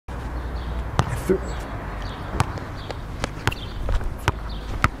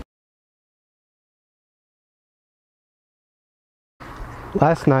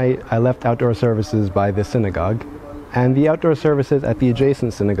Last night, I left outdoor services by the synagogue, and the outdoor services at the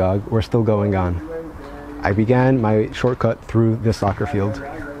adjacent synagogue were still going on. I began my shortcut through the soccer field.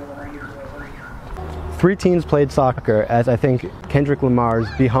 3 teams played soccer as I think Kendrick Lamar's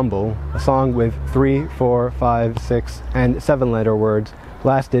Be Humble, a song with 3, 4, 5, 6, and 7-letter words,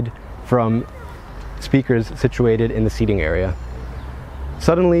 blasted from speakers situated in the seating area.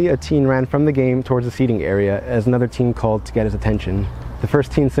 Suddenly, a teen ran from the game towards the seating area as another teen called to get his attention. The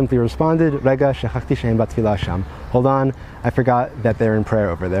first teen simply responded, "Rega, shechachti shehem batfilah sham." Hold on, I forgot that they're in prayer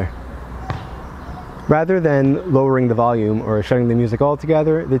over there. Rather than lowering the volume or shutting the music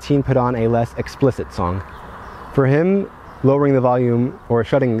altogether, the teen put on a less explicit song. For him, lowering the volume or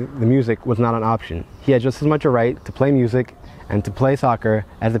shutting the music was not an option. He had just as much a right to play music and to play soccer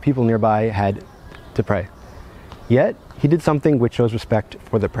as the people nearby had to pray. Yet, he did something which shows respect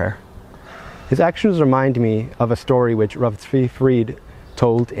for the prayer. His actions remind me of a story which Rav Tzvi Fried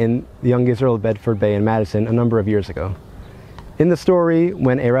told in the Young Israel of Bedford Bay in Madison a number of years ago. In the story,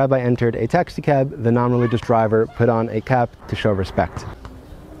 when a rabbi entered a taxi cab, the non-religious driver put on a cap to show respect.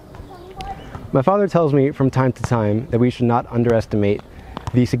 My father tells me from time to time that we should not underestimate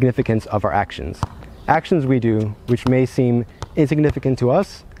the significance of our actions. Actions we do, which may seem insignificant to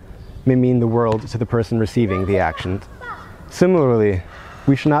us, may mean the world to the person receiving the action. Similarly,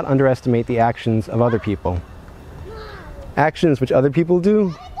 we should not underestimate the actions of other people. Actions which other people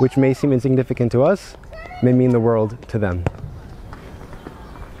do, which may seem insignificant to us, may mean the world to them.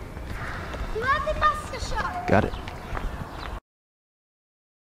 Got it.